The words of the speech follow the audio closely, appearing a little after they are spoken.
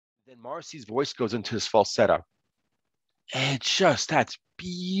then Morrissey's voice goes into this falsetto. And that's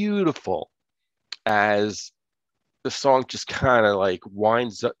beautiful as the song just kind of like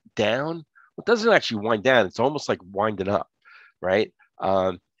winds up down. Well, it doesn't actually wind down. It's almost like winding up, right?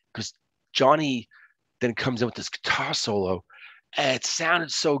 Because Johnny then comes in with this guitar solo, and it sounded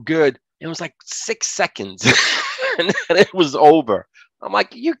so good. It was like 6 seconds, and then it was over. I'm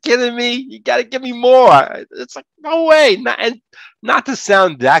like, you kidding me? You got to give me more. It's like, no way. Not to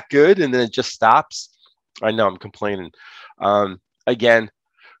sound that good, and then it just stops. I know I'm complaining. Again,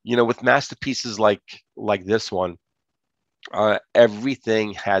 with masterpieces like this one,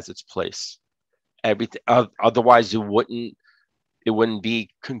 everything has its place. Everything. Otherwise, it wouldn't be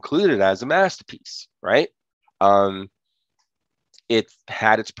concluded as a masterpiece, right? It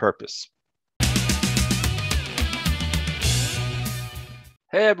had its purpose.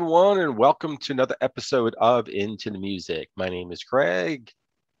 Hey everyone, and welcome to another episode of Into the Music. My name is Craig,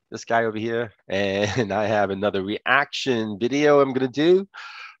 this guy over here, and I have another reaction video I'm going to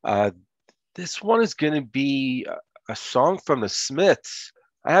do. This one is going to be a song from the SMITHS.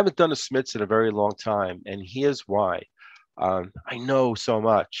 I haven't done the SMITHS in a very long time, and here's why. I know so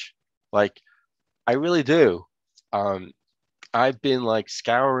much. Like, I really do. I've been like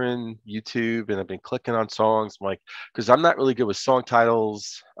scouring YouTube and I've been clicking on songs. I'm like, because I'm not really good with song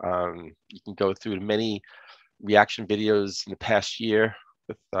titles. You can go through many reaction videos in the past year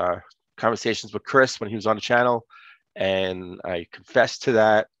with conversations with Chris when he was on the channel, and I confess to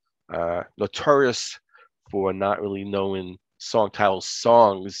that. Notorious for not really knowing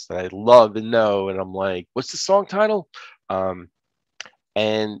songs that I love and know, and I'm like, what's the song title?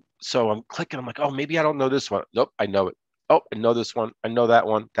 And so I'm clicking. I'm like, oh, maybe I don't know this one. Nope, I know it. Oh, I know this one. I know that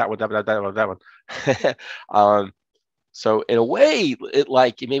one. That one. So in a way,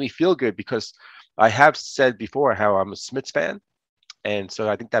 it made me feel good because I have said before how I'm a SMITHS fan, and so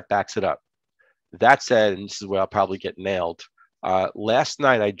I think that backs it up. That said, and this is where I'll probably get nailed. Last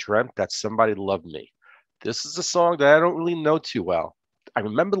night I dreamt that somebody loved me. This is a song that I don't really know too well. I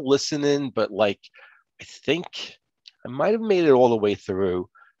remember listening, but I think I might have made it all the way through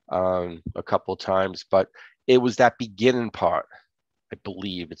a couple of times, but it was that beginning part, I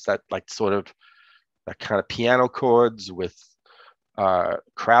believe. It's that sort of that kind of piano chords with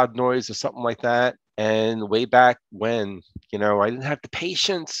crowd noise or something like that. And way back when, I didn't have the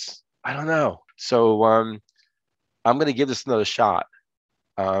patience. I don't know. So I'm going to give this another shot.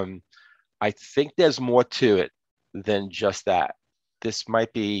 I think there's more to it than just that. This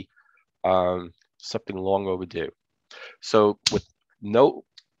might be something long overdue. So with no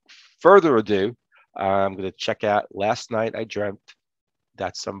further ado, I'm going to check out Last Night I Dreamt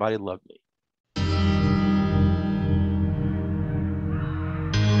That Somebody Loved Me.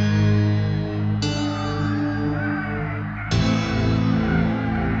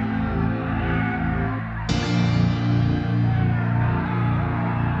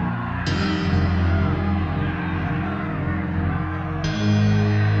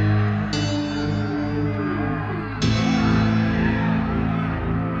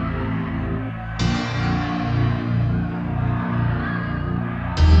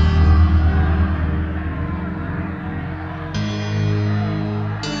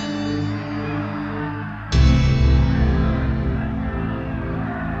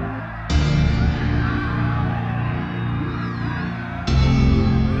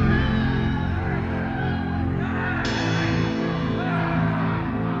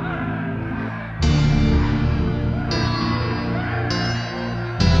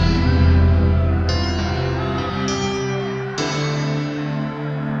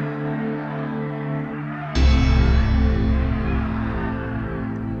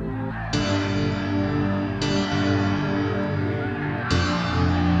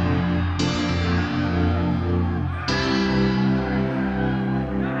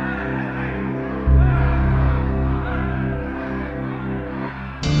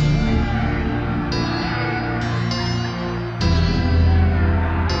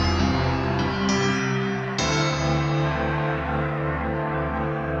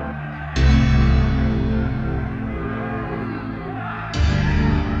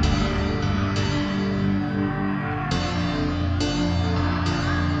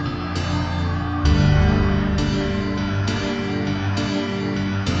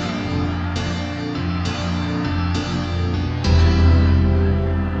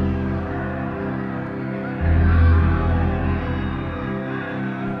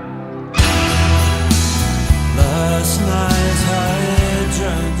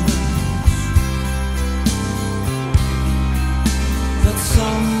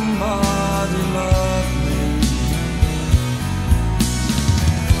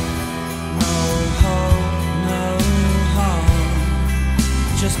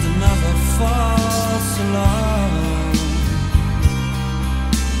 false alarm.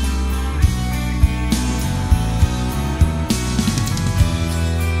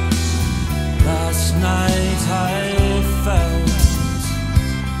 Last night I felt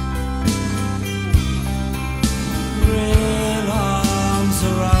real arms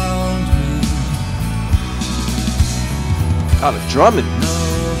around me. Oh, the drumming. No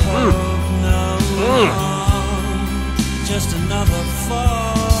hope, no harm, just another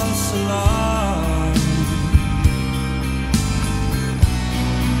false alarm.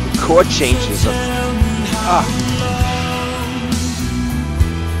 The chord changes. Tell me how long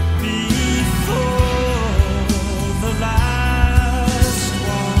before the last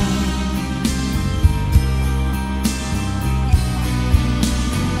one,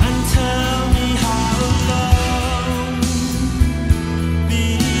 and tell me how long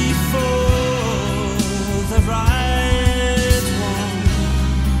before the right one.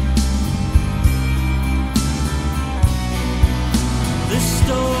 This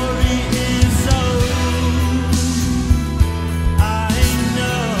story is old, I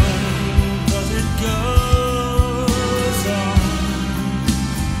know, but it goes on.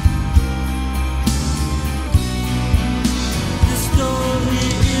 This story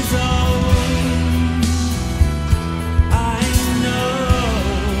is old, I know,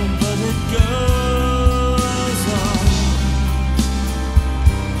 but it goes on.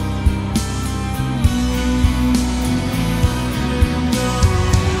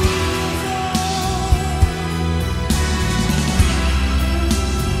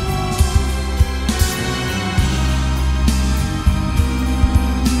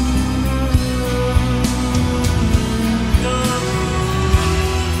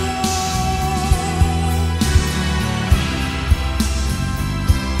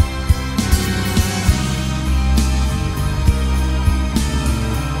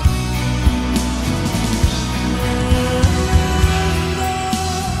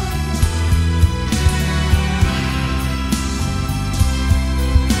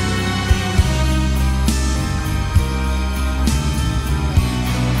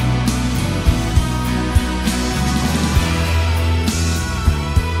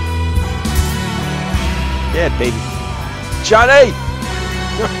 Yeah, baby. Johnny!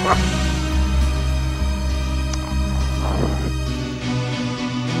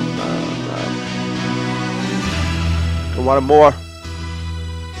 I wanted more.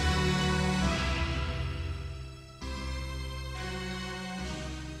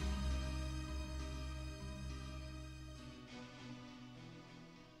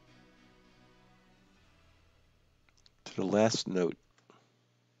 To the last note.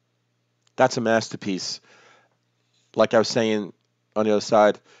 That's a masterpiece. Like I was saying on the other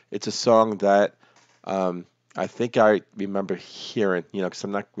side, it's a song that I think I remember hearing, because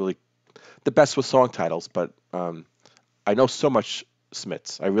I'm not really the best with song titles, but I know so much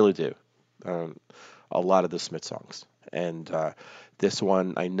SMITHS. I really do. A lot of the SMITHS songs. And this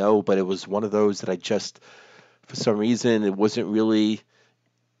one I know, but it was one of those that I just, for some reason, it wasn't really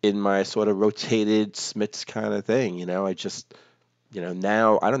in my sort of rotated SMITHS kind of thing. I just,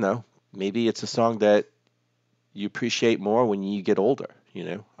 now, I don't know. Maybe it's a song that you appreciate more when you get older,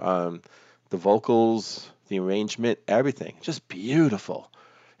 the vocals, the arrangement, everything, just beautiful.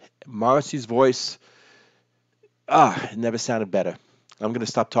 Morrissey's voice, it never sounded better. I'm going to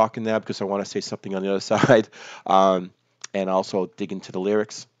stop talking now because I want to say something on the other side, and also dig into the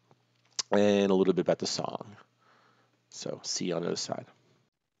lyrics and a little bit about the song. So see you on the other side.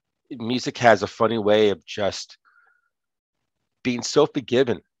 Music has a funny way of just being so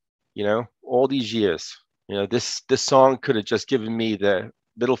forgiving, all these years. This song could have just given me the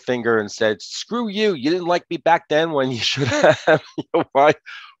middle finger and said, "Screw you! You didn't like me back then when you should have.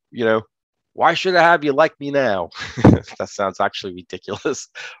 Why should I have you like me now?" That sounds actually ridiculous,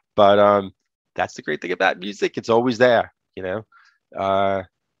 but that's the great thing about music. It's always there. Come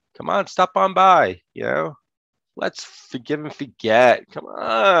on, stop on by. Let's forgive and forget. Come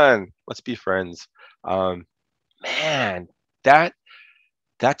on, let's be friends. Man, that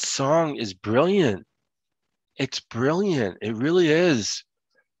song is brilliant. It's brilliant. It really is.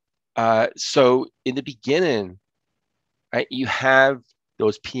 So in the beginning, right, you have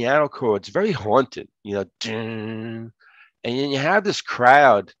those piano chords, very haunted, dun, and then you have this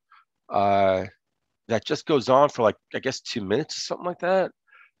crowd that just goes on for like, I guess, 2 minutes or something like that.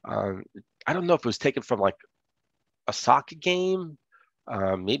 I don't know if it was taken from like a soccer game,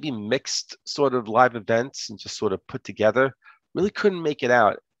 maybe mixed sort of live events and just sort of put together. Really couldn't make it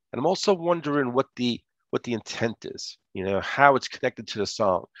out. And I'm also wondering what the intent is, how it's connected to the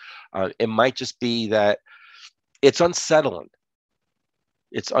song. It might just be that it's unsettling.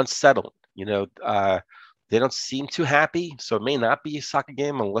 It's unsettling. They don't seem too happy, so it may not be a soccer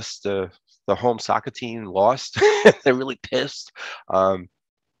game unless the home soccer team lost. They're really pissed.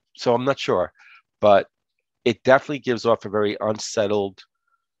 So I'm not sure, but it definitely gives off a very unsettled,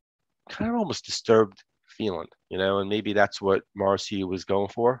 kind of almost disturbed feeling, and maybe that's what Morrissey was going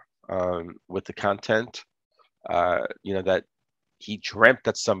for with the content. That he dreamt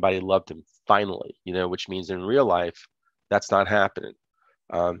that somebody loved him finally, which means in real life that's not happening.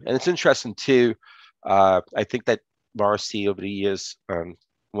 And it's interesting too. I think that Morrissey over the years,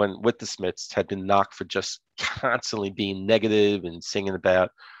 when with the Smiths, had been knocked for just constantly being negative and singing about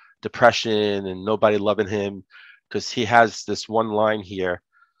depression and nobody loving him, because he has this one line here.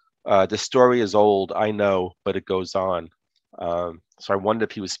 The story is old, I know, but it goes on. So I wonder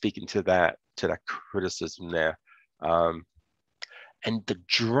if he was speaking to that criticism there. And the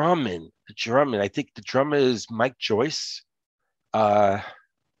drumming, I think the drummer is Mike Joyce, and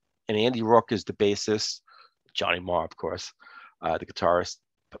Andy Rourke is the bassist. Johnny Marr, of course, the guitarist.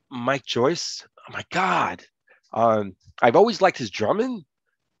 But Mike Joyce, oh my God. I've always liked his drumming,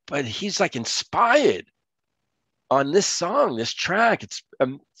 but he's like inspired on this song, this track. It's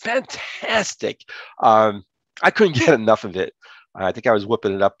fantastic. I couldn't get enough of it. I think I was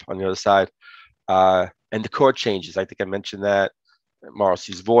whipping it up on the other side. And the chord changes, I think I mentioned that.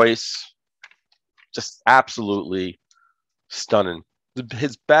 Morrissey's voice, just absolutely stunning.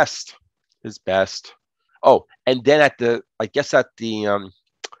 His best. Oh, and then at the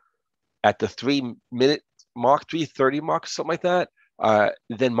 3-minute mark, 3:30 mark, something like that,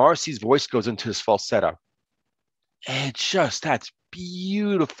 then Morrissey's voice goes into his falsetto. And that's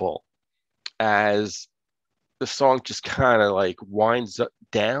beautiful as the song just kind of like winds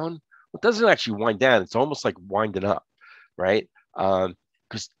down. It doesn't actually wind down. It's almost like winding up, right?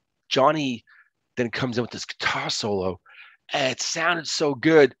 Because Johnny then comes in with this guitar solo, and it sounded so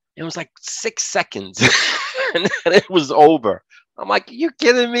good. It was like 6 seconds, and then it was over. I'm like, you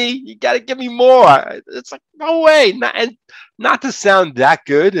kidding me? You got to give me more. It's like, no way. Not to sound that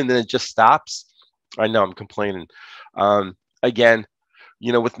good, and then it just stops. I know I'm complaining. Again,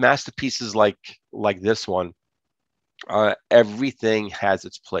 with masterpieces like this one, everything has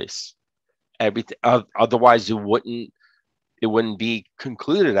its place. Everything. Otherwise, it wouldn't be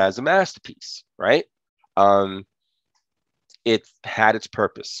concluded as a masterpiece, right? It had its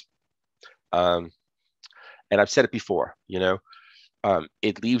purpose. And I've said it before,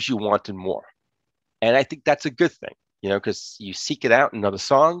 it leaves you wanting more. And I think that's a good thing, because you seek it out in other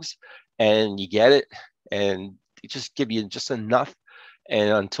songs and you get it, and it just give you just enough, and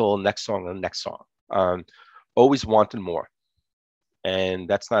until next song. Always wanting more. And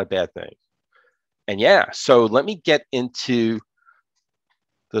that's not a bad thing. And yeah, so let me get into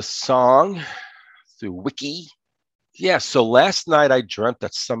the song through Wiki. Yeah, so last night I dreamt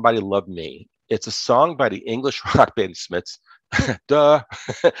that somebody loved me. It's a song by the English rock band Smiths. Duh.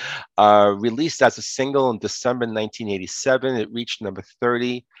 Released as a single in December 1987. It reached number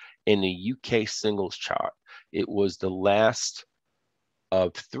 30 in the UK singles chart. It was the last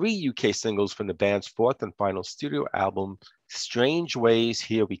of 3 UK singles from the band's 4th and final studio album, Strange Ways,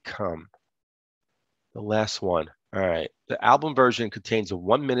 Here We Come. The last one. All right. The album version contains a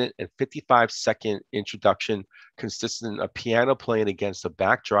 1-minute and 55-second introduction consisting of piano playing against a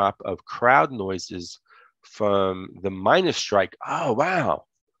backdrop of crowd noises from the miners' strike. Oh, wow.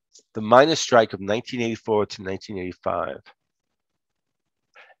 The miners' strike of 1984 to 1985.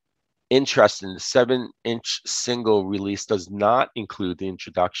 Interesting, the 7-inch single release does not include the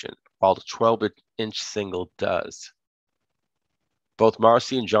introduction, while the 12-inch single does. Both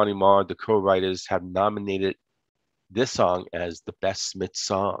Morrissey and Johnny Marr, the co-writers, have nominated this song as the best Smiths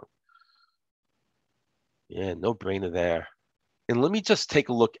song. Yeah, no brainer there. And let me just take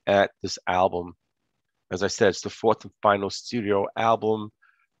a look at this album. As I said, it's the 4th and final studio album.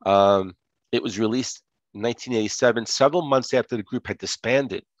 It was released in 1987, several months after the group had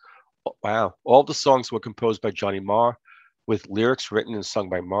disbanded. Wow. All the songs were composed by Johnny Marr, with lyrics written and sung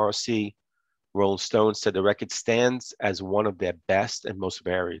by Morrissey. Rolling Stone said the record stands as one of their best and most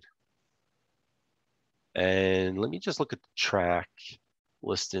varied. And let me just look at the track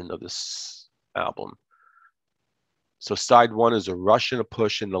listing of this album. So side 1 is A Rush and a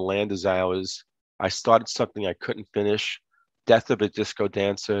Push and The Land Is Ours. I Started Something I Couldn't Finish. Death of a Disco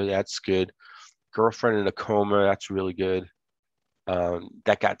Dancer, that's good. Girlfriend in a Coma, that's really good.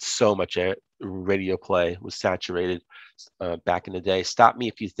 That got so much radio play, was saturated back in the day. Stop Me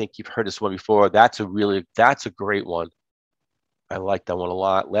If You Think You've Heard This One Before. That's a great one. I like that one a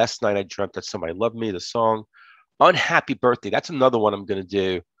lot. Last Night I Dreamt That Somebody Loved Me, the song. Unhappy Birthday, that's another one I'm going to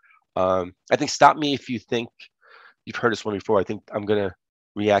do. I think Stop Me If You Think You've Heard This One Before. I think I'm going to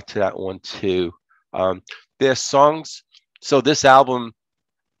react to that one too. There's songs. So this album,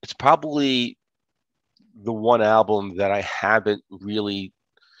 it's probably the one album that I haven't really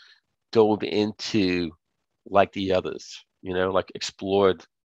dove into like the others, like explored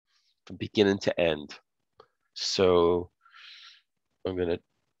from beginning to end. So I'm going to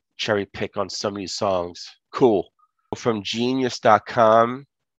cherry pick on some of these songs. Cool. From genius.com,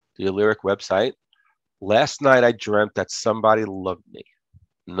 the lyric website. Last night I dreamt that somebody loved me.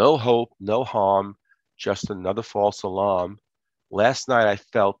 No hope, no harm, just another false alarm. Last night I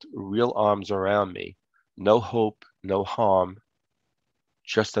felt real arms around me. No hope, no harm,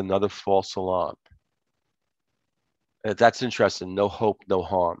 just another false alarm. That's interesting. No hope, no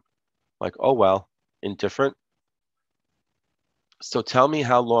harm. Like, oh, well, indifferent. So tell me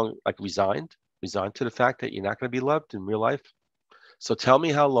how long, like resigned to the fact that you're not going to be loved in real life. So tell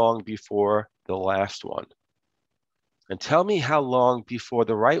me how long before the last one. And tell me how long before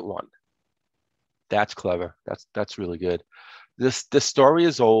the right one. That's clever. That's really good. This story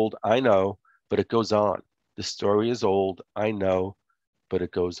is old, I know, but it goes on. The story is old, I know, but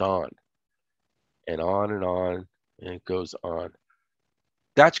it goes on. And on and on, and it goes on.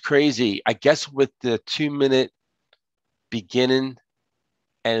 That's crazy. I guess with the 2-minute beginning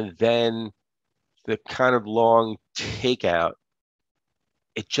and then the kind of long takeout,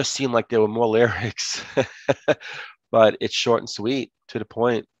 it just seemed like there were more lyrics, but it's short and sweet to the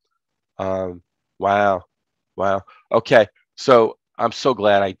point. Wow. Okay, so I'm so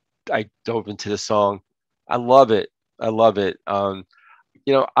glad I dove into the song. I love it. I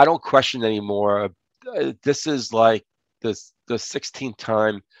don't question anymore. This is like the 16th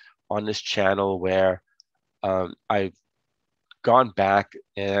time on this channel where I've gone back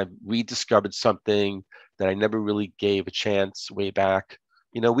and rediscovered something that I never really gave a chance way back.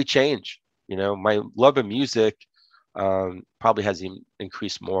 We change. My love of music probably has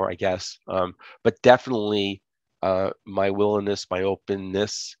increased more, I guess. But definitely my willingness, my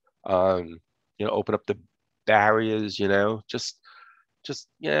openness, open up the barriers, yeah.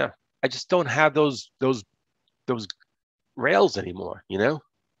 I just don't have those rails anymore, to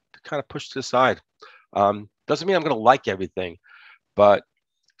kind of push to the side. Doesn't mean I'm going to like everything, but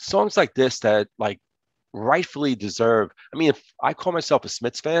songs like this that like rightfully deserve. I mean, if I call myself a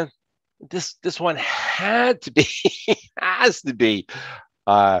Smiths fan, this one had to be has to be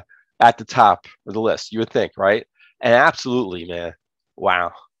at the top of the list. You would think, right? And absolutely, man.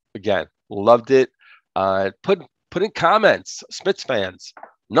 Wow. Again, loved it. Put in comments, Smiths fans,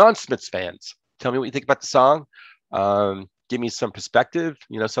 non-Smiths fans. Tell me what you think about the song. Give me some perspective,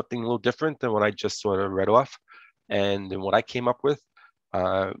 something a little different than what I just sort of read off and then what I came up with.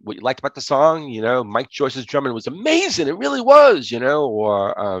 What you liked about the song, Mike Joyce's drumming was amazing. It really was,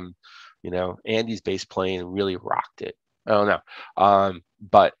 or, Andy's bass playing really rocked it. I don't know.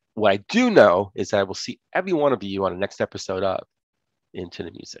 But what I do know is that I will see every one of you on the next episode of Into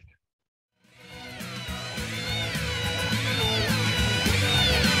the Music.